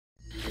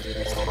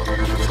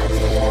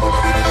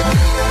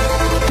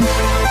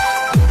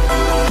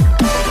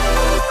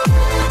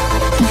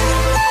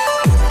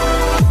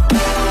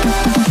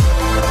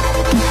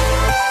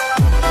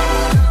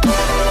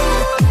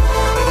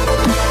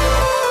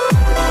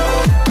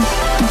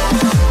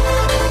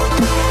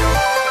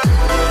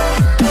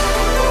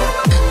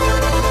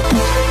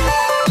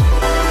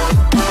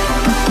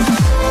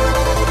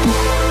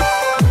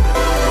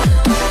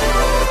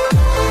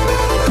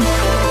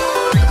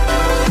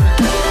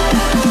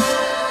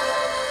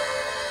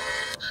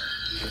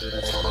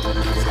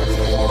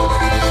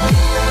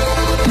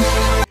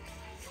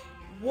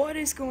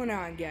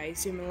on,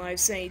 guys? Human Live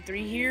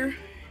 73 here.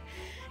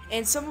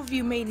 And some of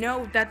you may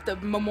know that the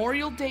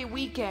Memorial Day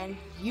weekend,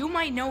 you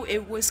might know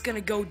it was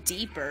gonna go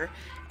deeper,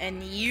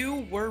 and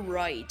you were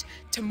right.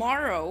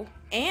 Tomorrow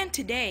and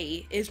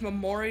today is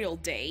Memorial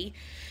Day,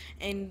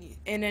 and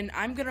then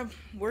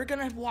we're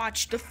gonna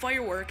watch the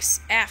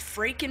fireworks at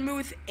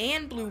Frankenmuth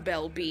and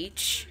Bluebell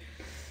Beach.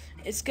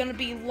 It's gonna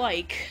be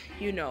like,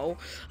 you know,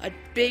 a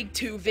big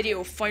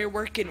 2-video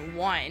firework in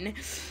one.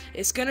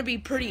 It's gonna be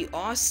pretty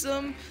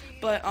awesome,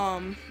 but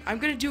I'm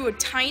gonna do a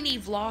tiny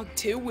vlog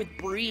too with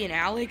Bree and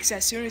Alex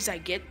as soon as I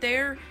get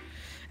there.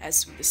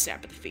 As with the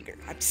snap of the finger.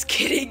 I'm just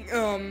kidding.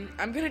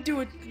 I'm gonna do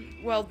it.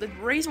 Well, the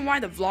reason why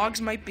the vlogs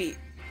might be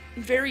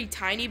very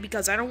tiny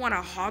because I don't want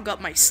to hog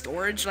up my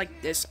storage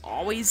like this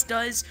always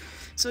does.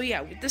 So yeah,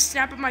 with the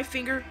snap of my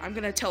finger, I'm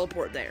gonna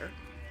teleport there.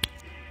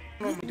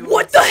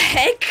 What the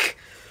heck?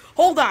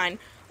 Hold on.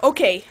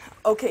 Okay,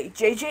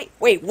 JJ.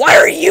 Wait, why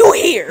are you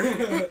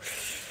here?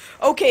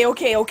 Okay.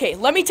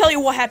 Let me tell you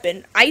what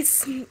happened. I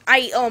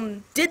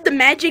did the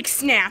magic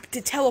snap to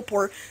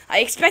teleport. I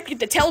expected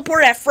to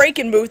teleport at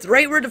Frankenmuth,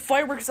 right where the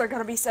fireworks are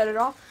gonna be set it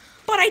off.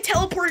 But I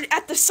teleported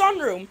at the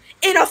sunroom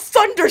in a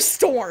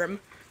thunderstorm.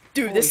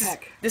 Dude, this is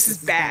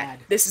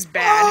bad. This is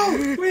bad.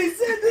 Oh, we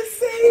said the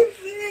same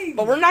thing.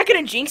 But we're not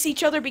gonna jinx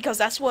each other because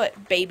that's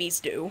what babies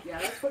do. Yeah,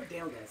 that's what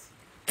Dale does.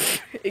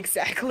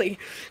 Exactly.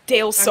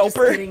 Dale Soper. I'm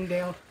just kidding,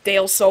 Dale.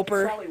 Dale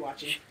Soper. He's probably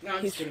watching. No,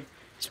 I'm just kidding.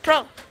 He's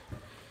probably.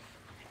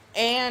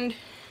 And.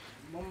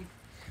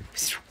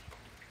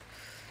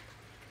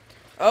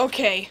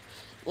 Okay.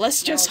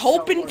 Let's just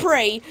hope and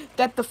pray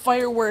that the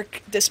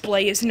firework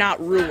display is not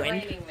ruined. It's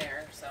not raining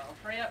there, so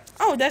hurry up.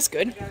 Oh, that's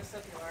good. You gotta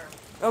set the alarm.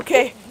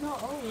 Okay.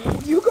 No,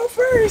 you go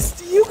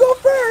first. You go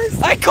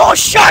first. I call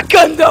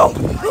shotgun though.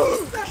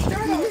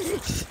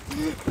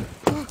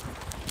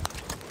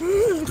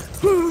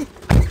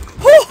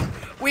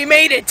 We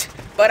made it,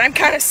 but I'm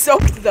kind of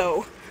soaked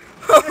though.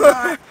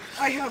 I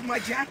have my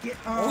jacket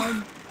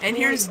on. And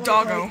here's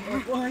Doggo.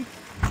 Why?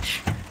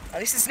 At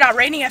least it's not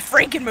raining at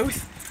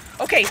Frankenmuth.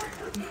 Okay,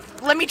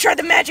 let me try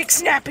the magic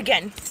snap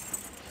again.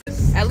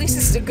 At least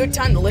this is a good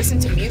time to listen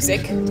to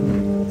music.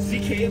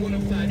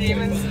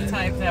 Demon's the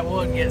type that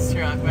would get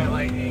struck by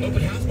lightning.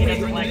 He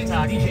doesn't like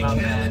talking about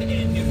that.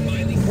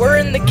 We're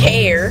in the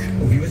care.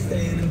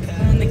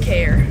 In the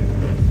care.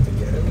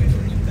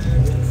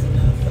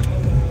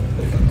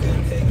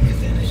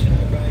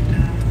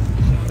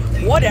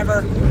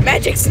 Whatever.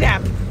 Magic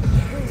snap.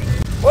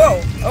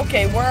 Whoa.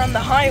 Okay, we're on the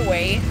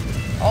highway.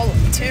 All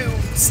to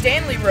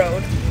Stanley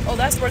Road. Oh,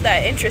 that's where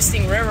that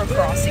interesting railroad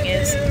crossing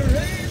is.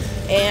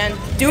 And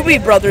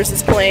Doobie Brothers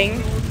is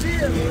playing.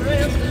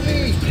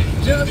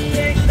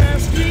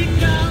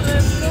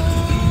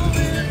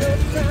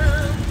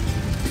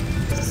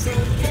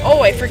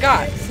 Oh, I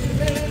forgot.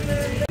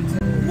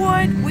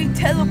 What? We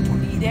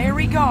teleported. There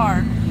we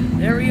are.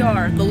 There we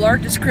are. The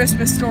largest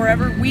Christmas store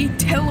ever. We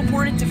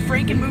teleported to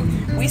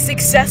Frankenmuth. We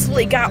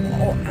successfully got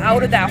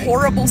out of that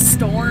horrible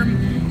storm.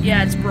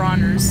 Yeah, it's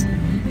Bronner's.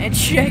 And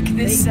check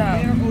this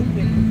out.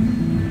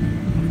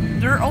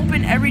 They're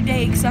open every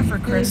day except for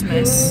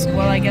Christmas.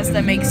 Well, I guess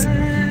that makes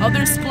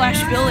other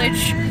Splash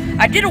Village.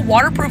 I did a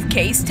waterproof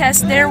case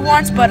test there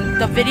once, but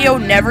the video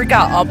never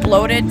got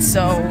uploaded,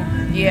 so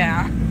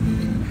yeah.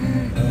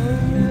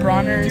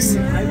 Bronner's.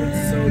 I would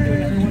so do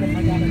another one if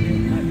I got a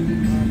new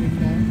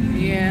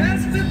Yeah.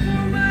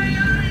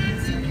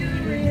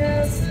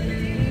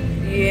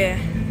 Yeah.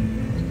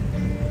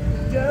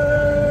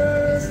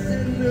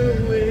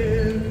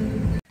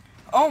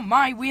 Oh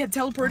my, we have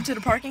teleported to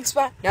the parking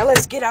spot. Now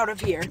let's get out of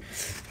here.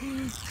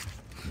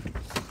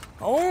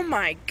 Oh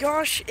my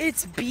gosh,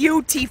 it's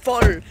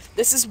beautiful.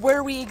 This is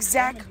where we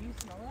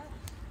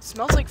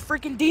Smells like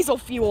freaking diesel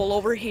fuel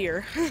over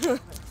here.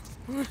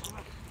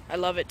 I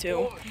love it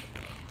too.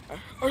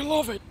 I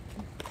love it.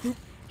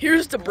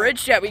 Here's the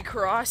bridge that we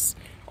cross.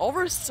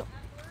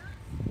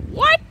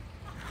 What?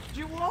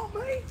 You want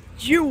me?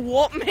 You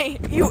want me?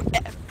 You.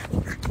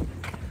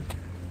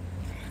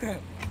 How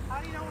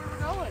do you know where we're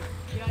going?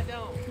 Yeah, I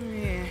don't.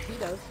 Yeah. He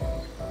does.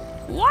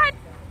 What?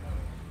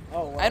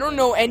 Oh, well. I don't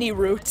know any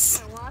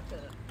routes. I watch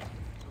it.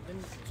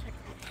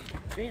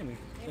 Damn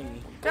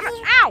thingy.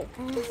 Ow!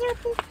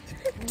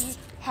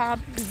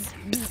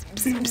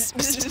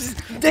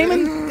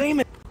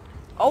 Damon.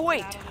 Oh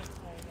wait.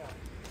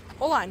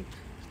 Hold on.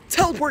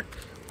 Teleport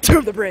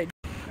to the bridge.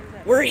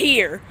 We're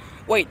here.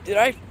 Wait, did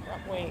I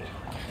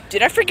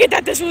forget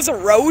that this was a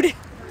road?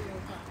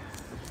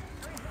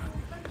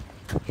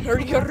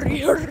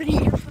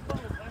 Hurry.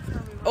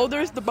 Oh,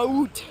 there's the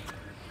boat.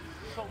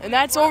 And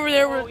that's over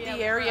there with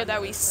the area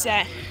that we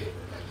set.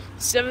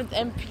 7th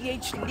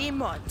MPH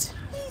Limot.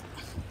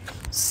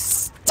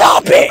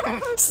 Stop it!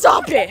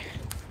 Stop it!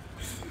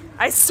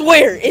 I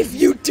swear, if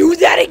you do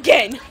that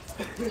again.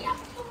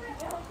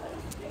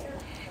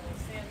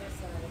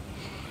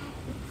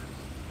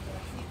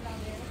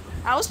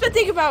 I was been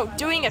thinking about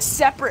doing a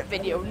separate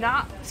video,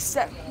 not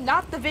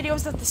the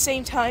videos at the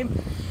same time.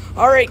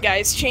 Alright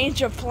guys,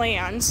 change of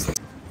plans.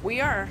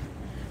 We are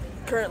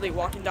currently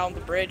walking down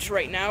the bridge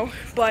right now,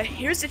 but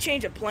here's the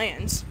change of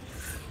plans.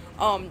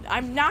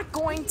 I'm not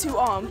going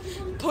to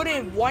put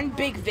in one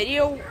big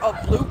video of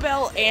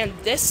Bluebell and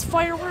this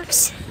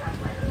fireworks.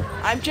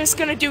 I'm just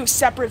gonna do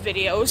separate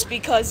videos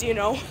because, you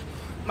know,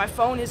 my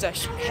phone is a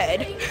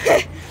head.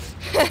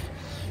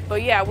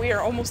 But yeah, we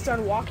are almost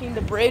done walking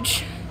the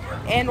bridge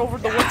and over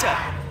the water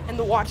and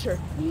the water.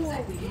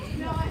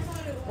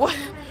 What?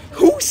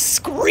 Who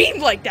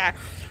screamed like that?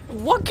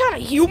 What kind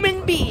of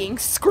human being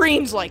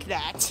screams like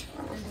that?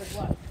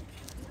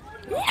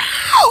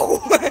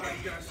 No!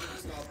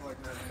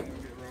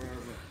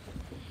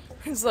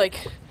 It's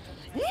like,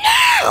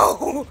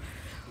 no!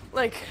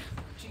 Like,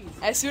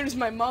 as soon as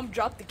my mom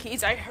dropped the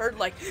keys, I heard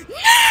like,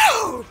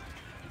 no!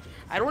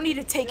 I don't need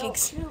to take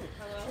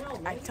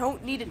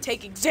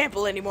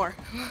example anymore,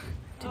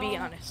 to be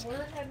honest.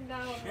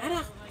 Shut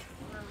up.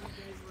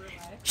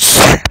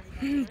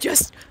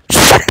 Just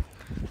shut up.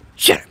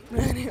 Shut up.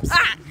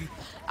 Ah,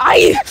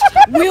 I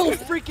will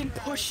freaking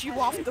push you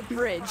off the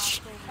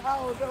bridge.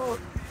 Oh no!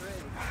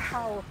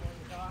 How?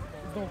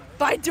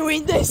 By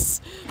doing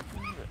this.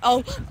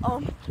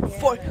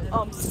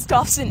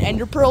 Stuffs an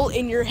ender pearl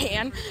in your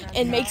hand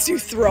and makes you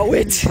throw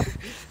it.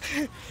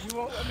 You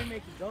won't let me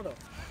make you go though.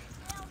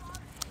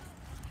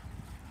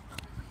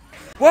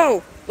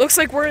 Whoa, looks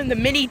like we're in the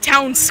mini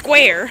town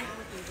square.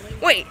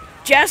 Wait,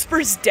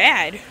 Jasper's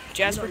dad.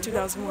 Jasper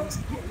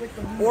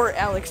 2001. Or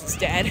Alex's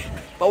dad.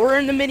 But we're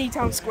in the mini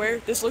town square.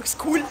 This looks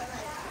cool.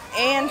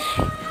 And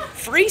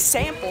free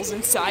samples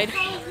inside.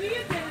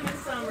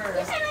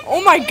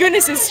 Oh my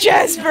goodness, it's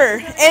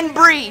Jasper and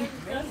Bree.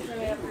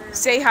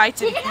 Say hi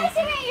to Did you guys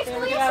see me at your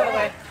school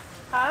yesterday?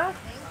 Huh?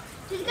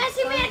 Did you guys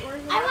see me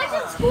I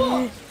went to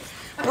school.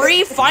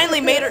 Bree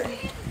finally made her.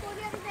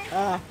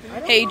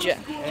 Hey,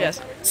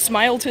 Jess,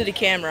 smile to the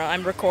camera.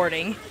 I'm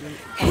recording.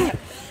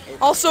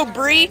 Also,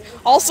 Bree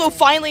also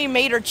finally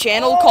made her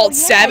channel called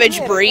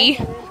Savage Bree.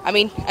 I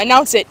mean,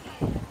 announce it.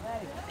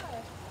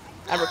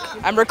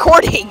 I'm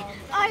recording.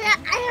 Oh yeah,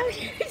 I have a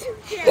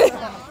YouTube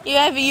channel. You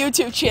have a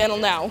YouTube channel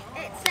now.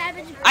 It's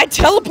Savage. I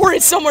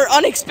teleported somewhere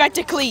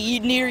unexpectedly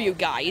near you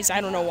guys. I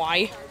don't know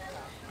why.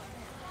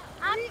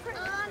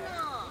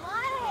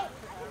 Why?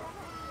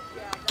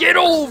 Get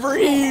over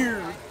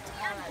here.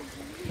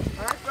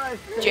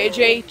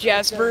 JJ,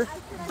 Jasper,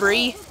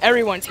 Bree,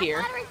 everyone's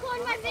here. I'm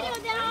recording my video,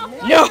 then I'll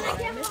upload No, my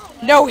demo.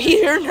 no,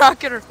 you're not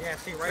gonna Yeah,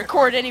 see, right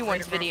record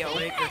anyone's video.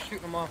 They're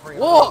shooting them off right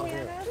Whoa.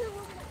 now.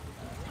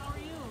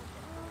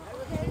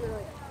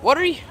 What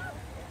are you?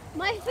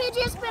 My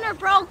fidget spinner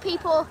broke,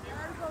 people.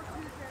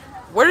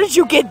 Where did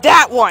you get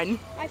that one?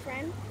 My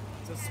friend.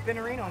 It's a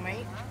spinnerino,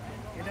 mate.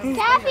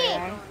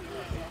 Kathy!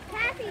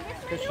 Kathy, this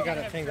Because she got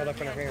it tangled up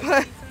in her hair.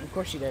 Of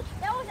course she did.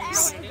 that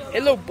was Alan.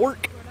 Hello,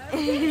 Bork.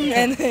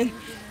 And then,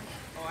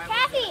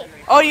 Kathy!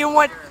 oh, you know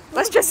what?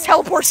 Let's just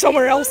teleport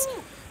somewhere else.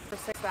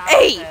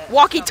 Hey,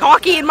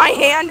 walkie-talkie in my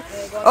hand.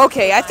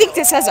 Okay, I think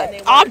this has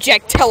an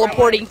object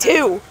teleporting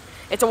too.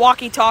 It's a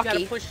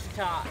walkie-talkie. Push the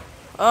top.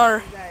 Or,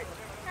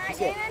 Hi,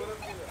 David.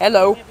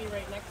 hello.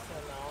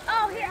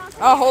 Oh, here,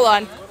 I'll Oh, hold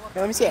on. Here,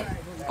 let me see it.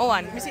 Hold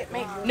on. Let me see it,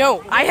 mate.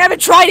 No, I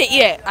haven't tried it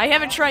yet. I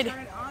haven't tried it.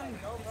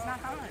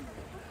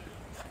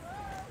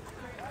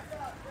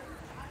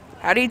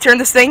 How do you turn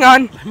this thing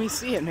on? Let me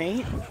see it,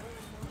 mate.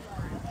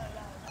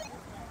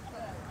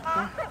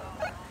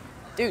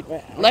 Dude,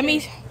 let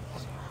me...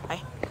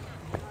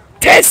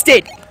 Test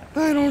it!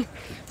 I don't...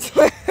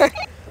 You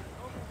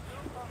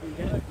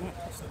gotta not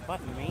touch the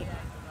button, mate.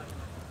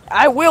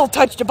 I will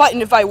touch the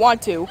button if I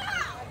want to.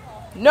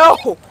 No!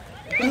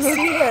 Let me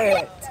see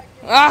it.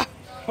 Ah,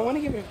 I want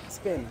to give it a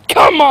spin.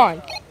 come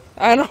on!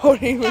 I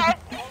don't even...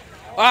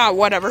 Ah,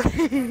 whatever.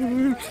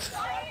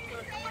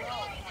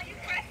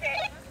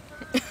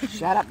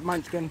 Shut up,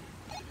 Munchkin.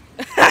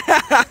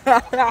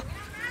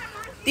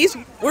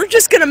 We're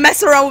just gonna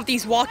mess around with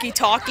these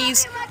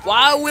walkie-talkies.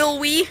 Why will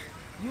we?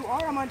 You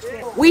are a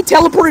Munchkin. We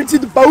teleported to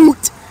the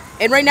boat,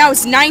 and right now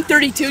it's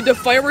 9:32. The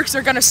fireworks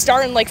are gonna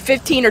start in like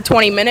 15 or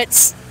 20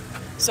 minutes.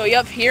 So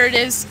yep, here it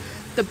is,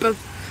 the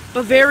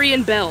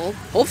Bavarian Bell.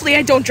 Hopefully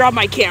I don't drop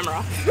my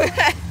camera.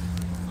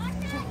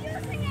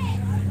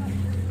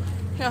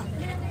 Yeah.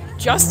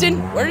 Justin,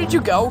 where did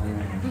you go?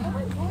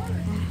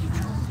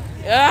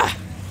 Ah.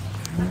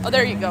 Oh,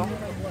 there you go.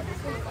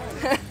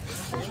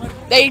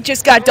 They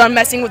just got done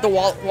messing with the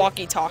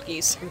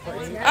walkie-talkies.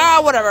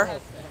 Ah, whatever.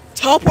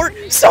 Teleport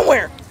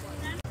somewhere.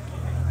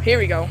 Here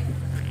we go.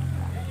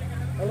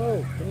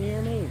 Hello, can you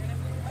hear me?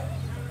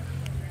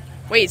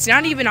 Wait, it's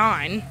not even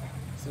on.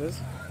 Yes, it is.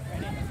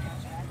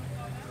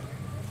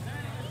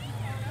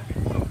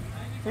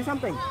 Say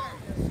something.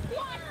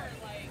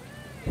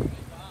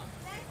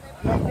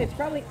 No, it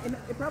probably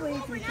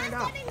needs to be turned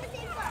off.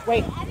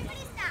 Wait.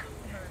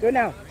 Do it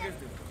now.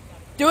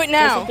 Do it Say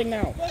now. something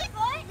now.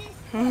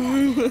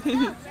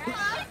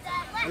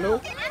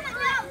 Hello?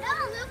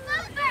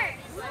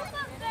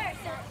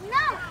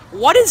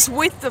 What is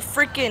with the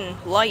freaking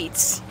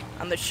lights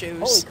on the shoes?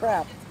 Holy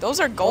crap. Those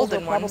are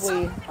golden Those are ones.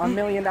 probably $1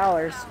 million.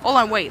 Hold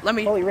on, wait. Let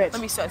me Holy rich.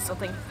 let me say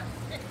something.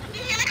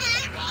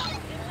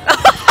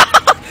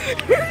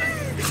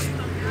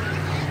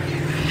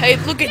 Hey,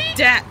 look at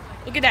that.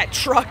 Look at that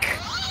truck.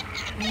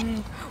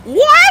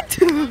 What?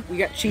 We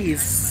got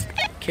cheese,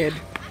 kid.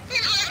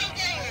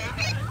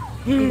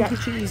 We got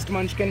cheese,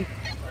 Munchkin.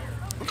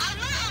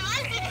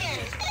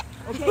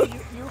 Okay,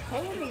 you're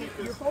holding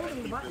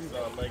the button.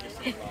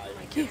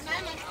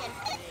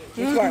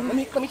 Let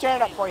me turn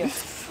it up for you.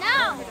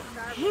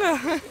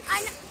 No.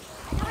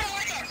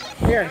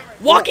 Here.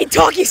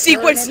 Walkie-talkie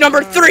sequence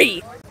number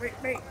 3.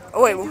 Wait.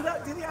 Oh, wait. Do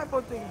the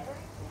iPhone thing.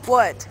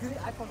 What? Do the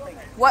iPhone thing.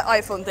 What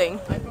iPhone thing?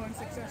 iPhone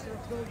 6S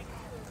Rose Gold.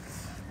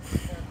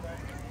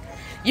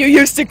 You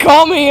used to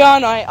call me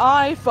on my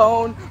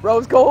iPhone,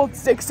 Rose Gold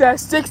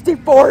 6S,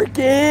 64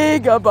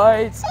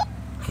 gigabytes.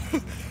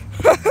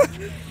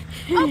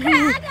 Okay,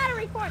 I gotta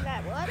record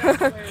that.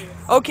 What?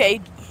 Okay,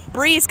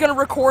 Bree's gonna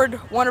record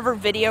one of her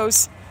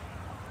videos.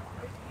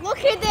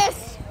 Look at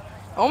this.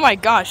 Oh my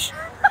gosh.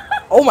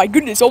 Oh my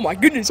goodness, oh my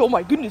goodness, oh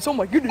my goodness, oh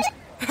my goodness.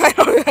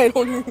 I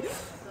don't.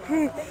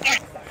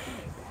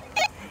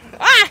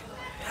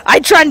 I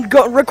tried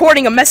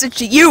recording a message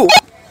to you.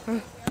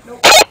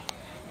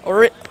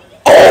 Or it.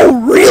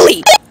 Oh,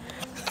 really?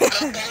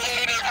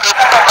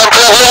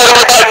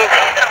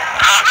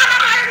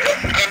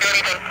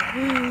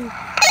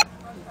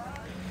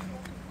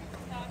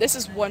 This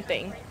is one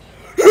thing.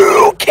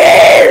 Who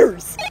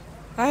cares?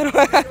 I don't.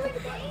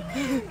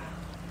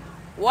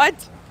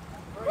 What?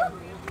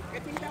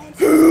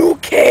 Who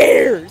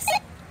cares?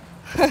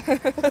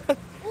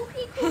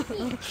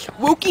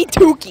 Wookie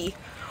Tookie.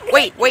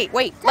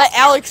 Wait. Let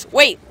Alex.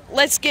 Wait.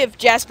 Let's give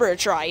Jasper a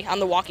try on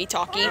the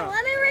walkie-talkie.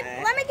 Let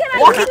me get my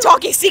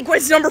Walkie-talkie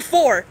sequence number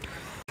 4.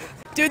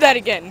 Do that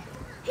again.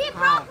 He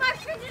broke my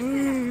fidget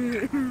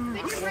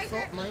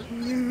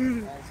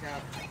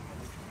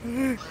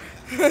You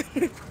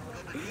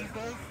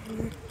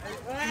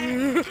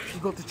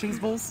got the cheese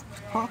balls?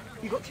 Huh?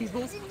 You got cheese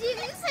balls? Did you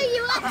say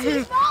you want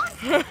cheese balls?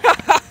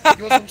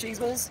 You want some cheese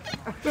balls?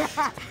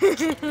 You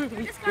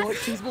like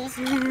cheese balls?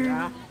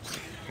 Yeah.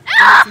 You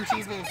want some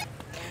cheese balls?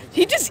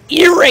 He just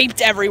ear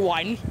raped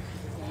everyone.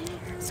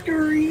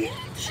 Scurry.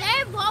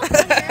 They both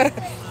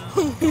were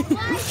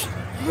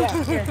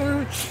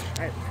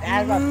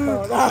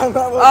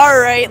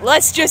Alright,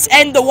 let's just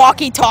end the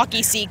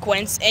walkie-talkie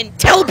sequence and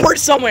teleport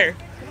somewhere.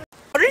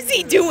 What is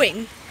he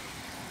doing?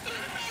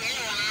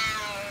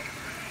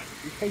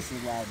 Your face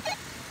is loud.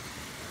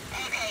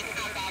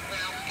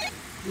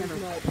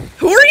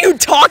 Who are you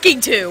talking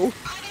to?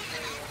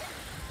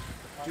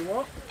 Do you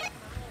want?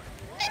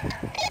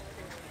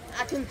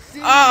 I can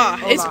see.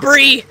 It's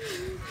Bree.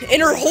 In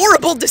her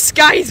horrible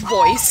disguise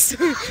voice.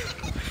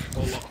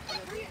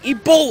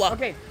 Ebola.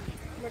 Okay.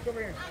 Look over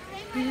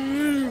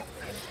here.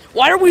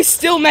 Why are we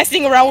still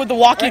messing around with the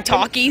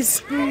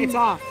walkie-talkies? It's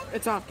off.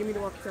 It's off. Give me the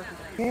walkie-talkie.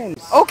 Hands.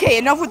 Okay,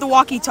 enough with the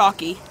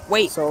walkie-talkie.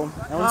 Wait. So,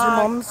 that one's your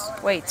mom's.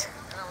 Wait.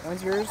 That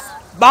one's yours.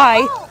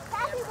 Bye. Oh,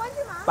 Kathy, when's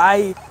your mom?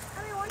 Bye.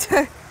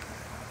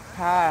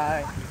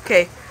 Hi.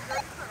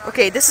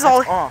 Okay, this is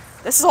all Off.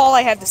 this is all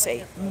I have to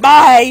say.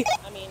 Bye.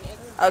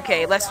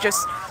 Okay, let's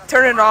just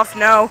turn it off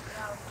now.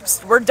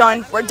 We're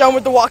done. We're done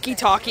with the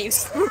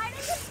walkie-talkies.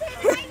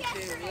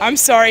 I'm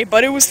sorry,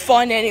 but it was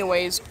fun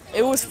anyways.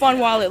 It was fun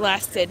while it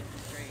lasted.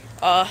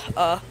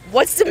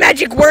 What's the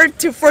magic word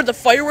for the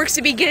fireworks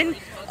to begin?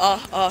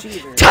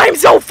 Time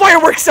zone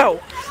fireworks zone.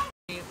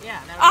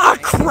 Ah,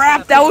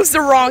 crap, that was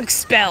the wrong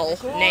spell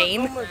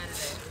name.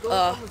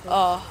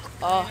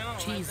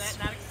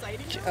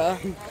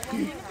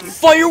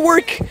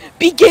 Firework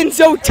begins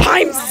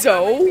time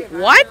zone.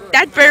 What?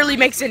 That barely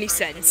makes any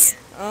sense.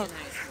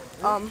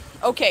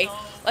 Okay,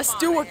 let's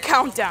do a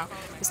countdown.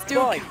 Let's do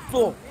 5,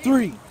 4,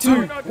 3,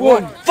 2,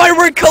 1.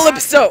 Firework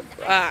Calypso.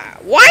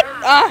 What?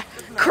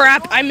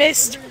 Crap, I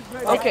missed.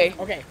 Okay.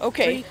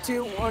 3,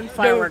 2, 1.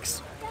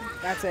 Fireworks.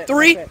 That's it.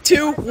 3, That's it.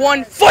 2,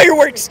 1.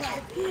 Fireworks.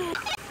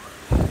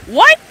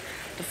 What?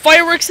 The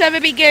fireworks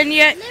haven't begun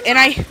yet, and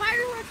I.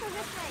 Fireworks are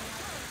this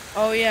way.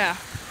 Oh yeah.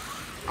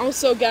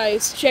 Also,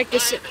 guys, check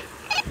this.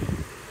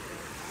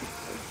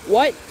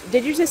 What?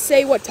 Did you just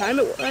say what time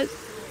it was?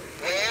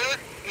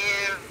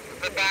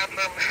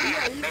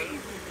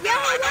 Yo,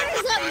 what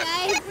is up,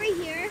 guys? We're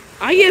here.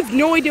 I have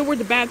no idea where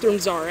the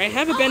bathrooms are. I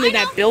haven't been to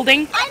that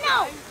building. I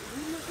know.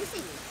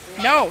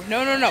 No.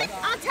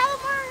 I'll tell them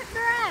where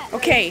they're at.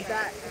 Okay.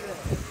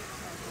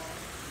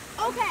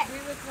 Okay.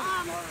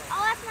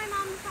 I'll ask my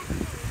mom if I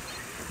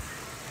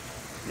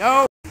can.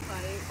 No.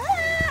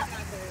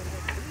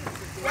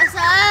 What's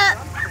up?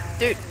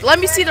 Dude, let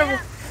me see the.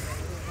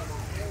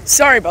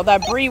 Sorry about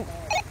that, Bree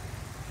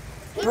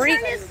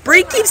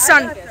keeps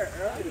on.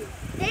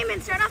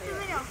 Damon, start off the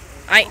video.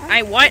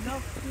 I what?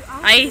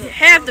 I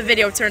have the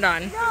video turned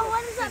on. No,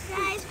 what is up,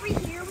 guys? We're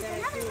here with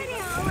another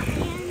video,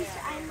 and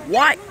I'm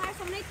What? an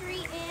iPhone 3,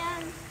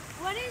 and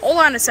what is Hold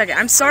on a second.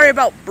 I'm sorry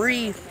about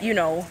Bree,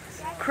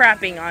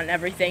 crapping on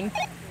everything.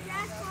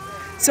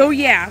 So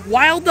yeah,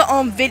 while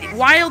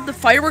the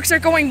fireworks are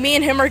going, me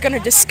and him are gonna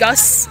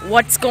discuss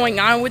what's going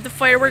on with the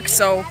fireworks.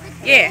 So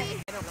yeah,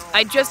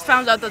 I just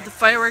found out that the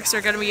fireworks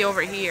are gonna be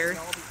over here.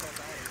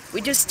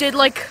 We just did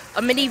like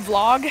a mini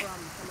vlog.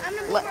 I'm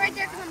gonna move right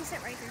there because I'm gonna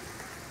sit right here.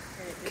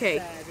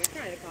 Okay,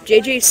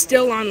 JJ's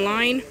still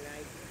online.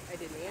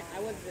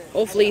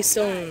 Hopefully he's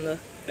still in the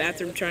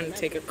bathroom trying to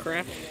take a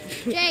crap.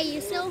 Jay,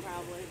 you still?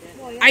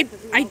 I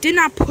did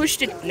not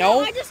push it.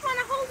 No. I just want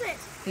to hold it.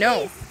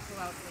 No.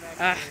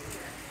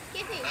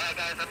 Get it.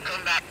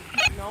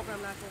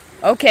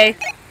 Okay.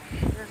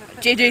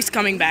 JJ's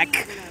coming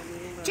back.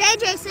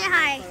 JJ, say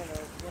hi.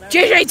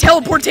 JJ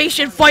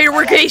teleportation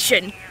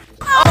fireworkation.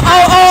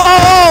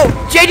 Oh!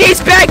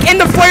 JJ's back and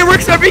the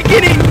fireworks are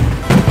beginning.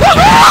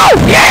 Woohoo!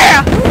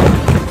 Yeah!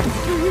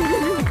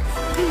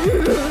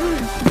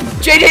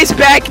 JJ's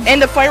back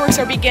and the fireworks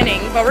are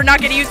beginning, but we're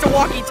not gonna use the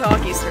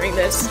walkie-talkies during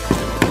this.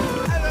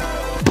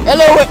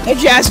 Hello,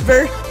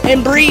 Jasper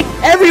and Bree.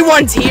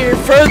 Everyone's here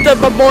for the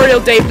Memorial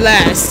Day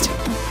blast.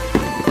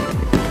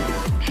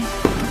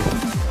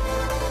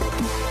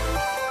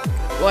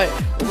 What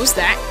was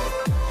that?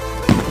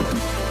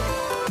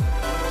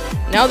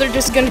 Now they're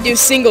just gonna do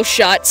single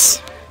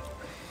shots.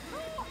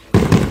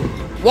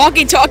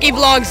 Walkie-talkie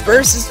vlogs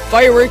versus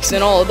fireworks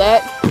and all of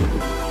that.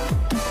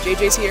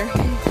 JJ's here.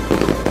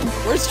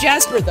 Where's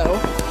Jasper though?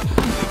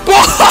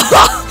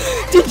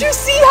 Did you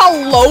see how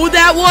low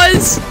that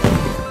was?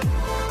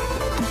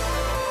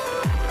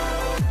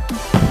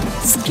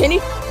 Can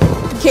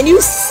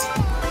you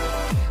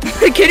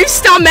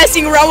stop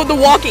messing around with the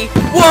walkie?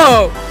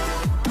 Whoa!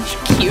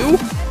 Q?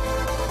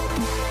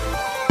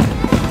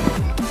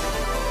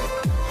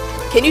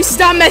 Can you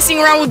stop messing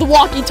around with the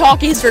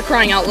walkie-talkies for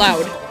crying out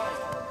loud?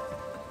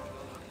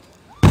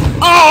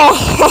 Oh!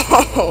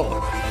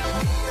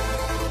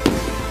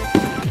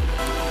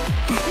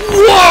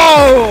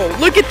 Whoa!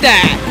 Look at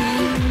that!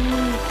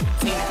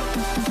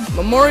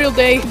 Memorial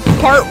Day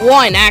Part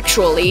 1,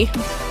 actually.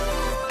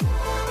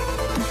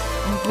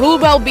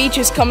 Bluebell Beach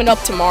is coming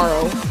up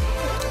tomorrow.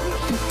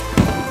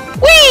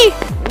 Whee!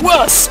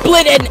 We'll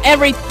split it and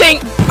everything!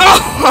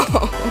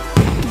 Oh!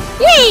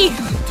 Whee! Dude,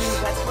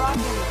 that's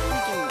rocking the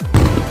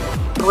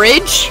freaking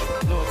Bridge?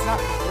 No, it's not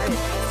the bridge.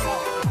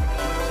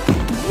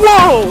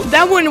 Whoa!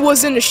 That one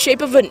was in the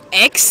shape of an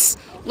X,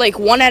 like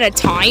one at a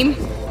time.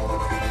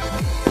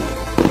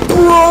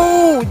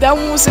 Bro! That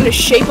one was in the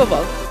shape of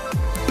a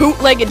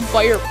bootlegged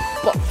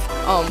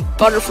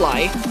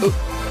butterfly.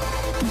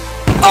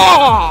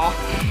 Oh!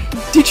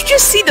 Did you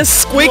just see the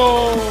squig?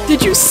 Whoa.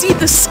 Did you see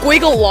the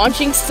squiggle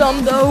launching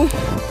some though?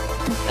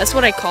 That's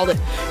what I called it.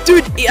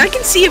 Dude, I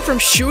can see it from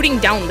shooting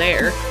down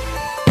there.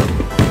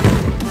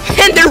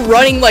 And they're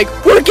running like,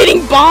 we're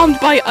getting bombed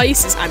by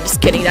ISIS. I'm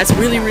just kidding. That's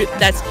really,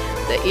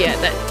 yeah,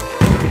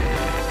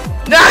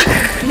 that.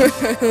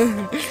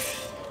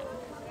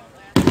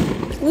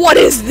 What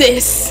is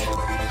this?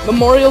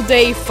 Memorial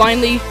Day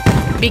finally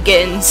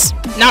begins.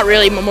 Not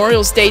really.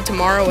 Memorial's Day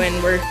tomorrow,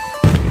 and we're.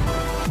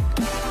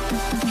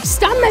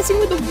 Stop messing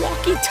with the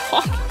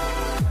walkie-talkie.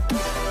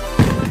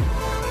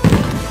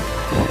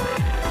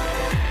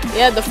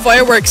 Yeah, the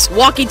fireworks,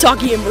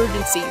 walkie-talkie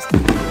emergencies.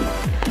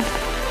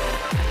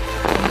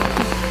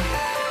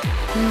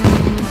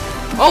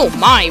 Oh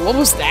my, what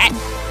was that?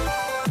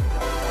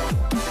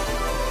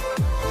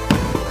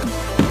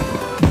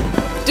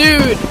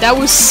 Dude, that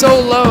was so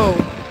low.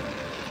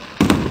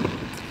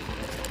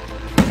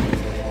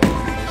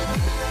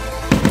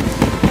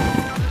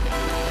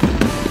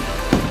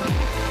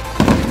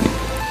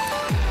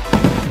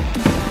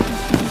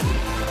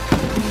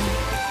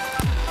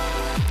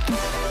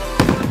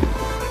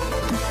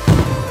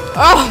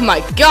 Oh my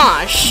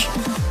gosh!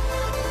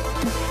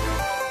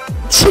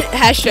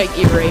 Hashtag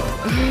ear rape.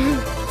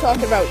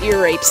 Talking about ear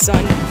rape,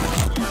 son.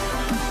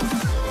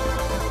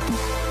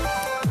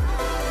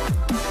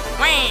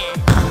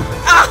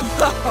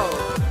 Oh!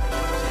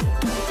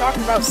 I'm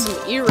talking about some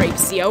ear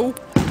rapes, yo.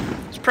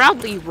 It's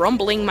probably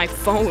rumbling my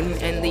phone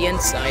and the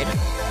inside.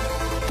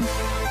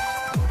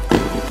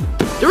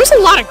 There was a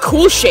lot of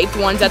cool shaped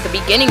ones at the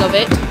beginning of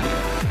it.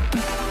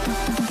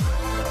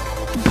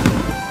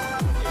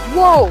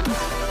 Whoa!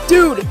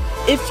 Dude,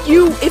 if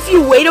you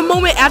wait a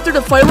moment after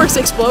the fireworks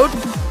explode,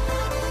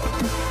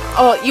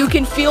 you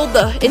can feel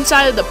the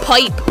inside of the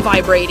pipe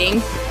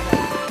vibrating.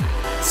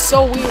 It's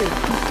so weird.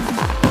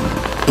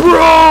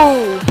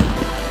 Bro!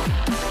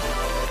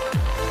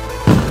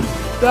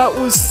 That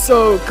was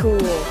so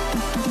cool.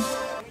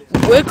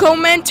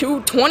 Welcome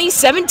to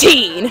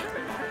 2017.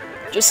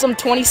 Just some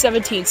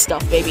 2017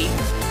 stuff, baby.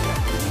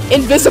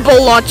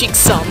 Invisible launching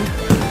some.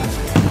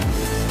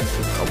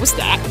 What was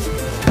that?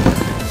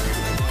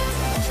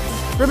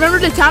 Remember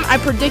the time I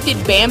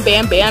predicted Bam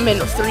Bam Bam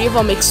and 3 of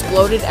them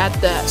exploded at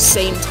the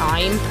same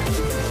time?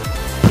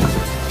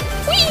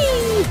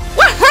 Whee!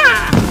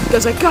 Waha!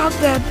 Because I got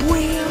that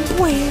blam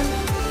blam.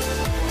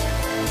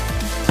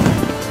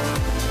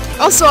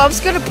 Also, I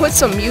was gonna put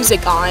some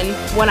music on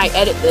when I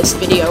edit this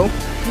video.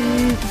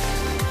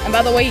 And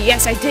by the way,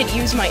 yes, I did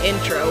use my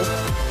intro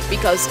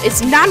because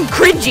it's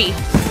non-cringy.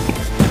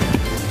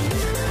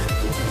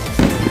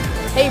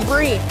 Hey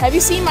Bree, have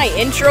you seen my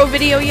intro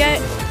video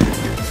yet?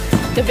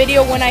 The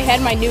video when I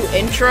had my new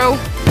intro.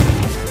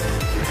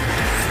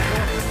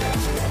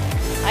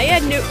 I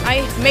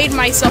made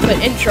myself an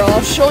intro.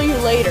 I'll show you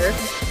later.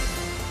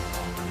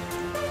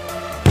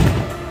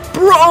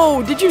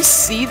 Bro, did you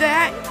see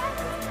that?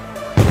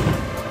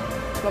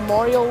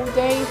 Memorial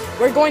Day.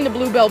 We're going to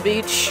Bluebell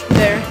Beach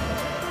there.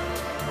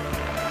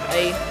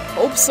 I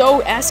hope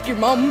so. Ask your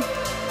mom.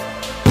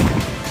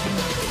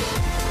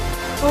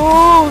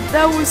 Oh,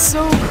 that was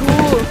so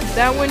cool.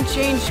 That one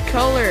changed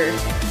color.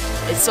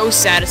 It's so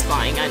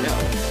satisfying, I know.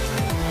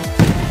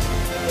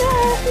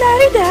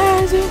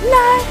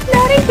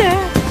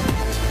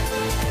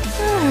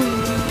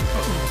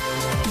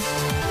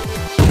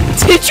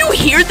 Did you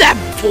hear that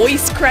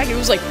voice crack? It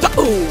was like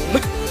boom.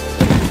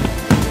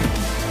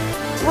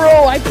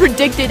 Bro, I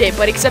predicted it,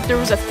 but except there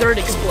was a third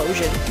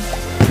explosion.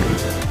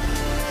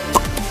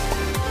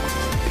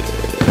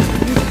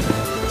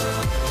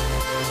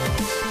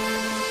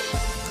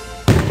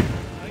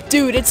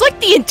 Dude, it's like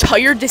the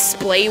entire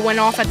display went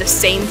off at the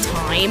same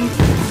time.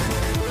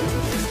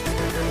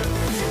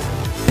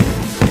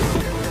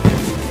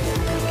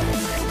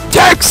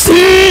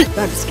 Taxi!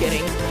 I'm just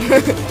kidding.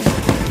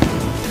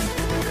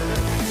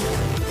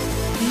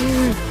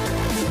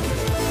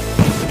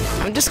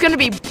 I'm just gonna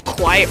be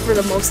quiet for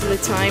the most of the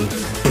time.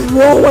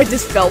 Bro, I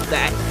just felt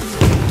that.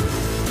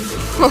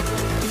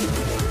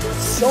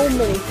 So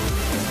many.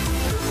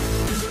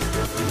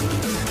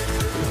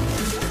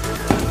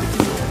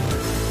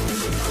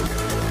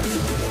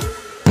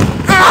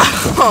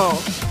 Oh.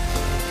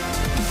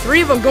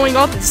 3 of them going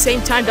off at the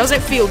same time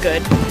doesn't feel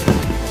good.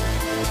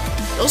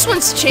 Those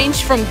ones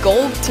changed from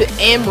gold to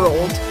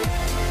emerald.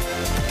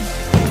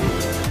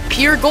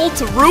 Pure gold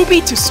to ruby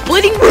to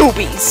splitting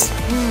rubies.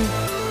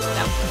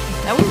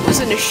 That one was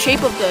in the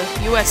shape of the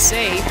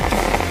USA.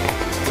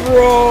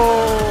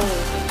 Bro.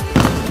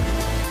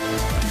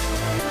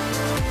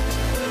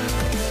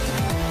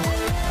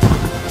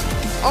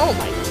 Oh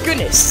my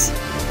goodness.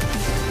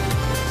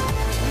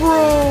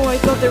 Bro, I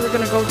thought they were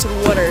gonna go to the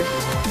water.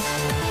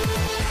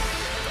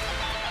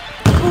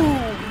 Ooh.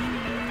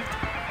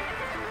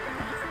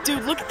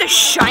 Dude, look at the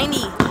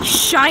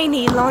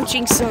shiny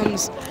launching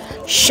sums.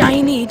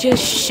 Shiny,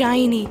 just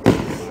shiny.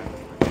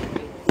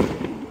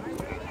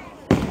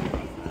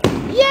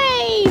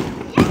 Yay!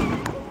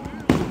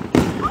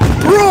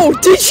 Bro,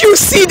 did you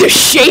see the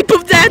shape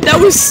of that? That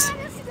was...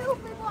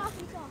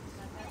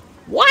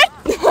 What?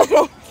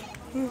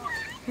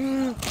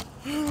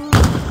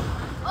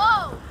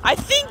 I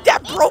think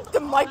that broke the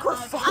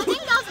microphone. I think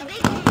that was a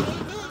big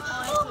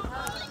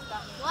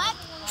What?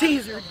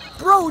 Teaser.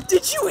 Bro,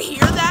 did you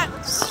hear that?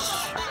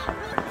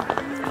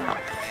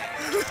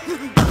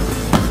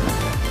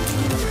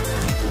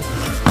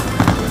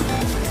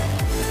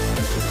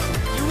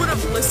 You would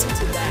have listened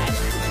to that.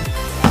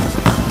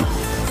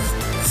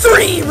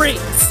 3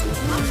 rings!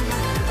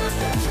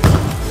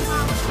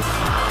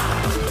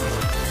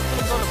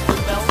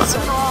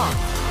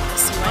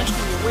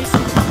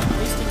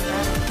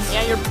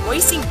 Yeah, you're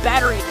wasting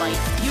battery life.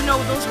 You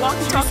know, those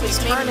walkie-talkies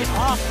turn it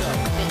off, though.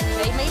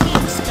 They may be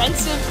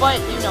expensive, but,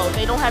 you know,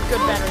 they don't have good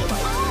battery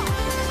life.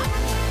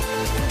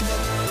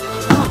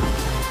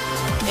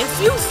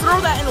 If you throw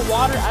that in the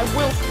water, I'll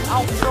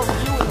throw you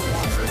in the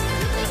water.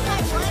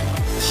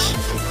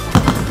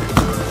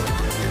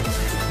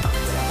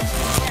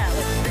 Yeah,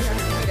 like 300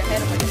 feet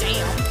ahead of a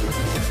dam.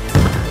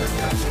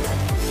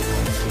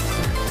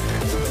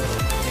 Dude,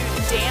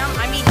 dam? I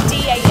mean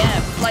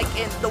DAM, like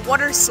in the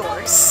water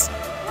source.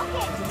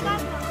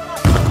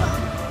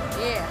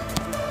 Yeah.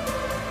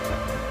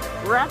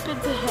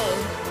 Rapids ahead,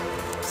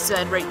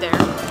 said right there.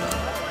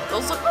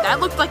 That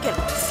looked like a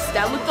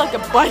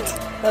butt.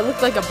 That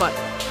looked like a butt.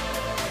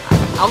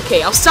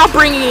 Okay, I'll stop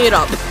bringing it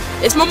up.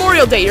 It's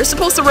Memorial Day. You're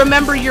supposed to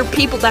remember your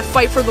people that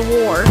fight for the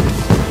war.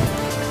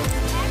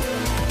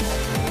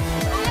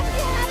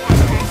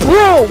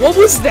 Bro, what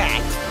was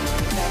that?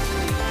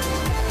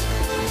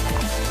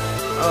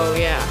 Oh,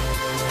 yeah.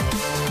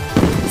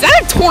 Is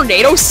that a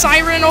tornado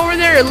siren over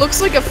there? It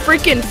looks like a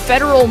freaking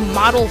Federal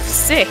Model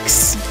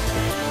 6.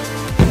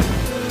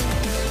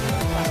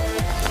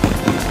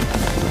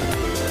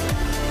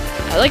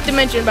 I like to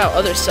mention about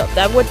other stuff.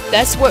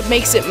 That's what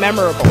makes it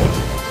memorable.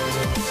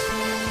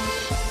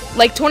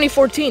 Like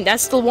 2014,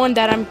 that's the one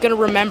that I'm gonna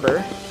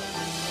remember.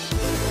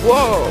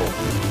 Whoa.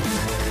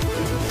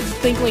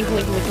 Clink, clink,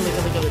 clink, clink, clink,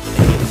 clink, clink,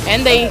 clink.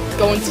 And they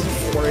go into the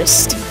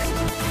forest.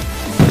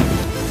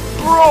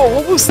 Bro,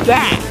 what was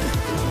that?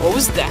 What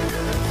was that?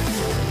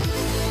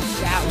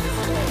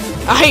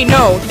 I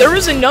know. There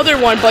was another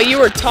one, but you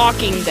were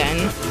talking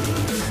then.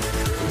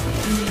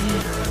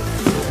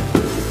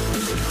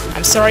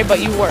 I'm sorry, but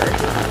you were.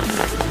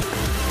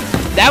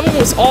 That one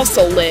was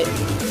also lit.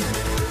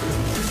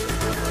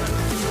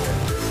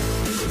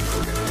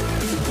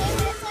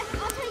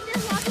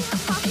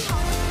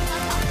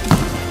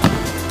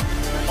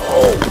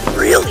 Oh,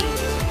 really?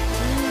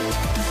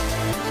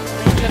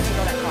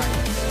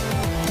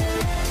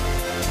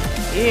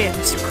 Yeah,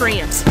 Mr.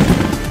 Cramps.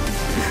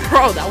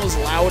 Bro, that was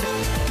loud.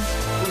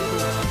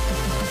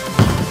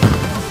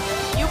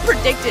 You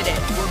predicted it.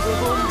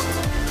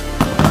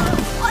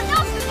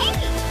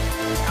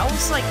 I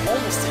was like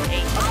almost an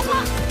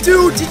 8.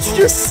 Dude, did you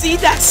just see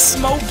that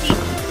smoky?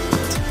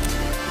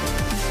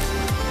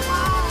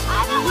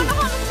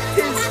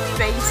 His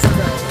face,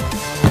 though.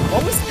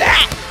 What was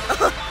that?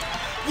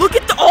 Look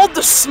at all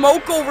the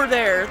smoke over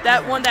there.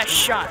 That one that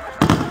shot.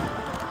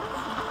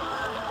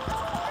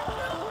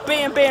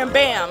 Bam, bam,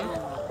 bam.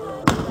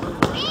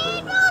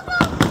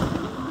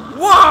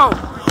 Whoa!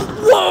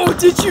 Whoa,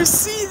 did you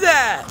see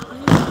that?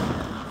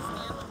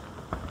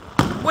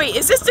 Wait,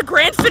 is this the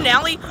grand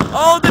finale?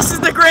 Oh, this is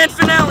the grand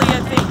finale, I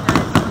think.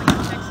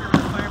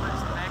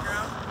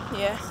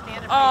 Yeah.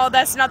 Oh,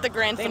 that's not the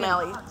grand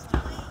finale. No, it's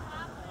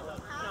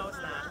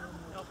not.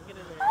 Nope, get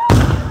in there.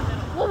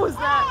 What was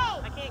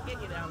that? I can't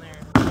get you down there.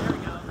 There we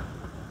go.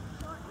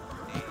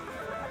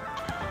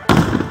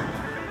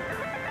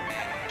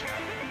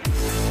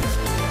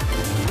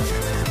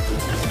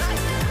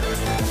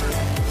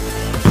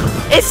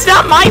 It's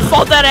not my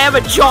fault that I have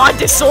a jaw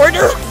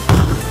disorder.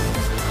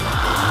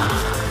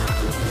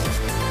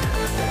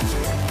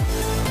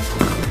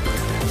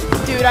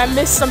 Dude, I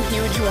missed some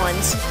huge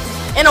ones.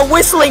 And a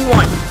whistling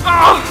one.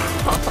 Oh.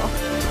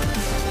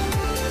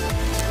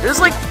 It was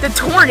like the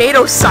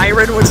tornado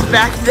siren was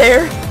back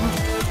there.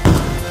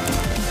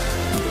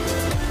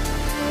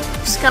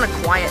 Just kind of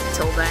quiet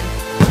until then.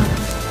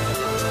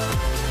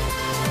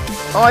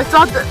 Oh, I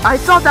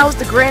thought that was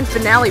the grand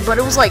finale, but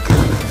it was like,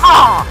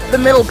 the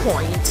middle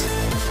point.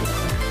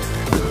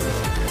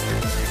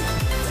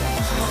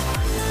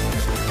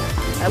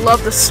 I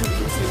love the sweet.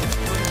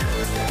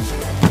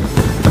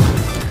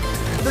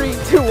 3,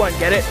 2, 1,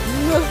 get it?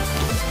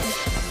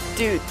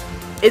 Dude,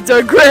 it's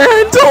a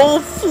grand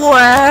old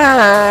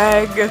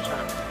flag.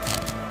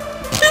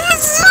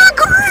 It's a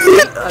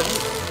grand.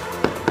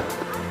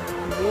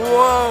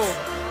 Whoa!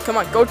 Come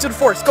on, go to the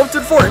forest. Go to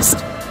the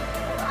forest.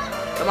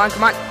 Come on,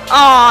 come on.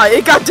 Ah,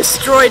 it got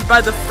destroyed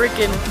by the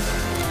freaking.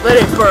 Let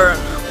it burn.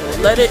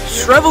 Let it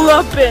shrivel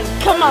up and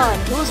come on.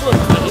 Who's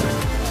with me?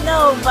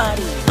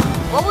 Nobody.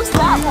 What was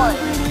that one?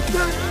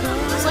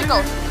 It was like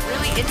a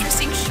really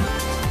interesting shoot.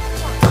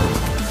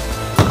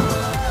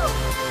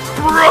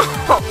 Bro,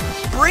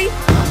 breathe.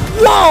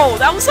 Whoa,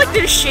 that was like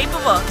the shape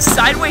of a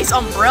sideways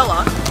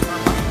umbrella.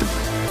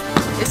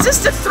 Is this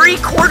the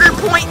 3/4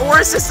 point or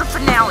is this the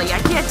finale? I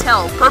can't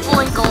tell. Purple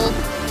and gold.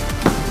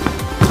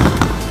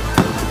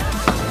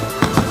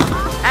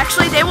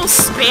 Actually, they will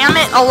spam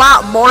it a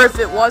lot more if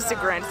it was the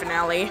grand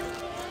finale.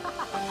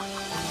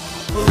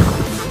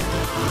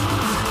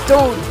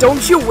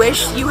 Don't you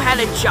wish you had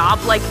a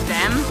job like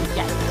them?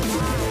 Yeah.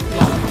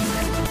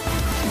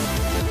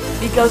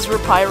 Because we're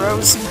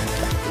pyros.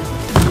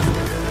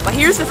 But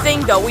here's the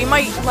thing though, we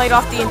might light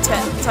off the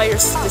entire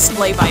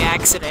display by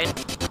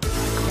accident.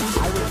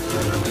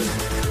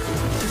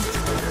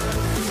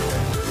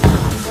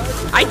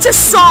 I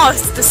just saw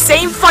the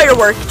same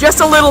firework just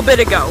a little bit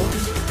ago.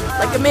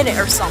 Like a minute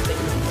or something.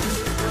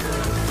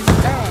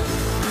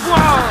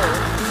 Whoa!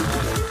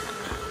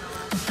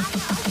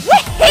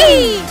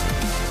 Whee!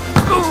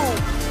 Boom!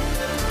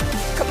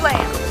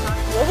 Kablam!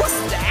 What was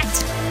that?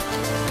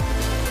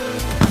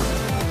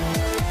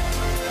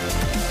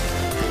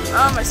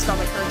 Oh, my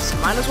stomach hurts.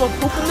 Might as well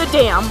poop in the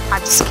dam.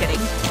 I'm just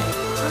kidding.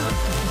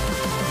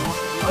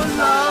 Oh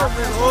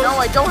no! No,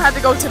 I don't have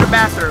to go to the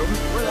bathroom.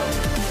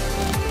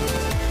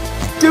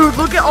 Dude,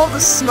 look at all the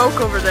smoke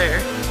over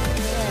there.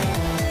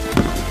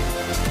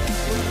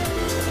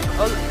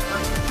 Oh,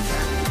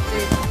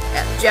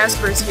 dude,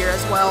 Jasper's here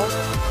as well.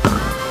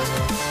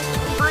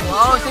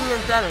 Oh, I think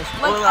it's Dennis.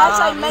 Like as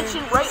I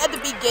mentioned right at the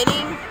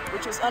beginning,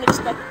 which was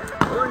unexpected.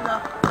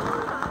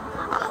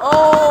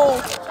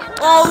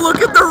 Oh,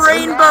 look at the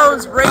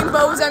rainbows!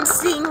 Rainbows, I'm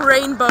seeing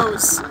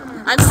rainbows.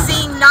 I'm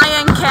seeing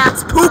Nyan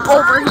Cat's poop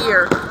over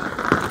here.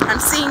 I'm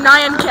seeing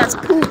Nyan Cat's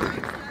poop.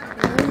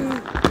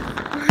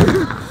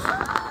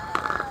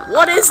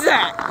 What is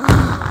that?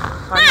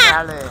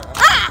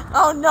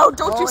 Oh no,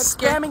 don't you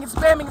scare me. It's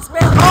spamming, it's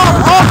spamming.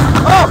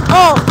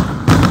 Oh!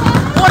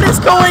 What is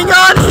going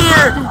on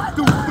here?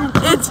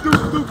 It's...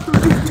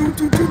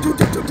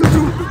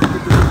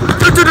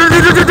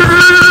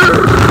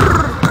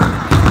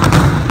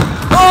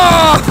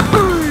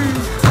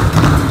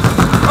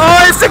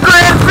 Oh, it's the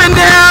grand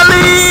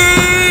finale!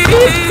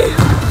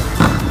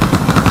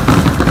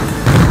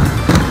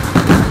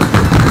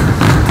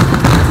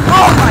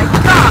 Oh my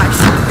gosh,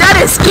 that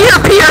is ear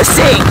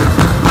piercing!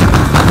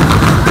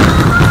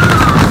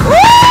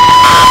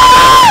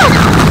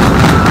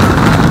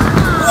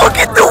 Look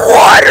at the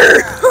water!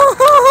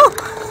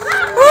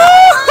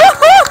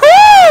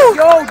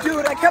 Yo,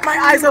 dude, I kept my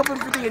eyes open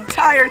for the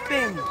entire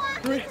thing.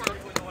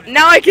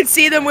 Now I can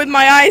see them with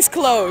my eyes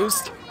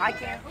closed. I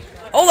can't.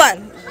 Hold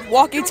on.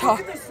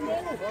 Walkie-talkie.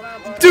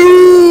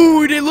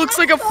 Dude, it looks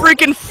like a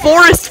freaking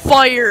forest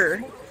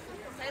fire.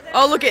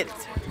 Oh, look at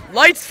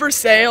lights for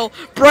sale.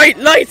 Bright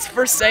lights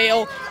for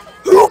sale.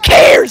 Who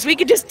cares? We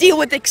can just deal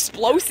with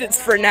explosives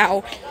for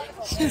now.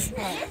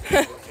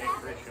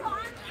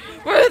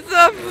 What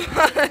the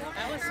fuck? That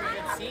was some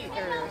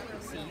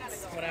good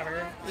seats,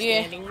 whatever.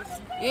 Yeah. Standings.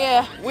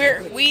 Yeah,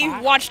 we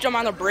watched them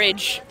on the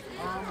bridge.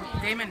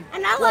 Damon.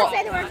 And I love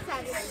say the word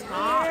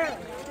seven.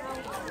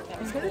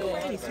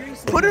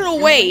 Put it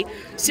away.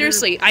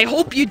 Seriously, I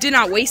hope you did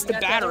not waste the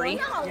battery.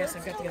 Yes,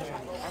 I've got the other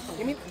one.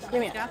 Give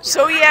me it.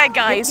 So yeah,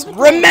 guys,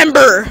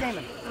 remember,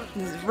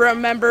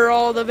 Remember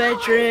all the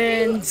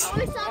veterans.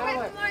 Always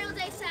celebrate Memorial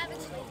Day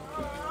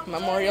savagely.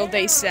 Memorial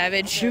Day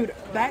savage. Dude,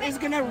 that is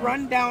gonna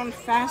run down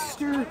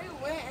faster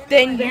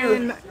Then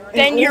than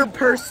then an your old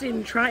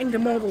person trying to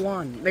mow the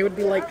lawn. They would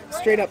be like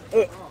straight up,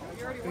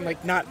 and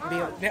like not be.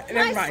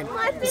 Never mind.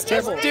 It's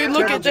terrible. dude,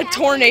 look at the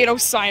tornado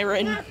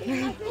siren.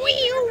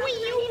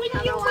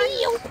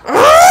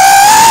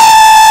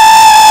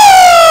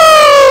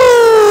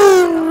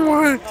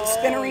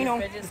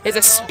 Spinnerino. It's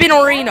a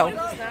spinorino.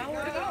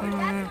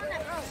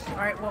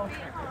 Alright, well,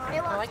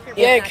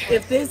 Yeah.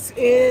 if this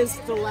is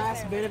the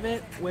last bit of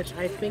it, which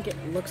I think it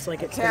looks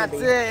like it's gonna be.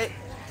 it.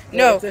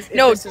 No, If this- if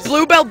no, this is-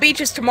 Bluebell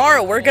Beach is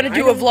tomorrow. We're gonna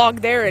do a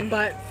vlog there and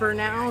But for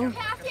now,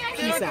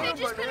 peace out.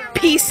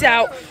 peace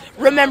out.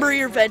 Remember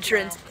your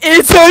veterans.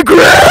 It's a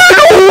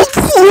grand old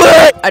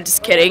flag. I'm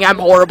just kidding. I'm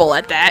horrible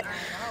at that.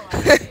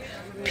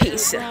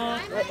 Peace out.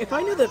 If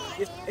I knew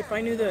if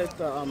I knew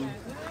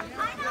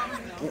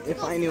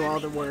if I knew all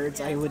the words,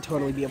 I would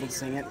totally be able to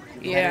sing it.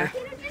 Yeah.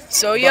 better.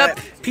 So But yup.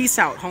 peace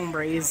out,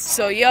 homebreys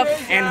So yup.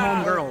 and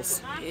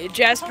homegirls.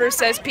 Jasper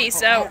says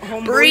peace out.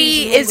 Home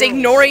Bree boys, is home girls.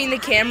 ignoring the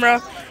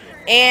camera.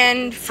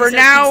 And for says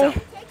now,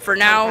 peace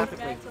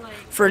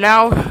for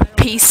now,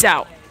 peace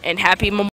out and happy Memorial.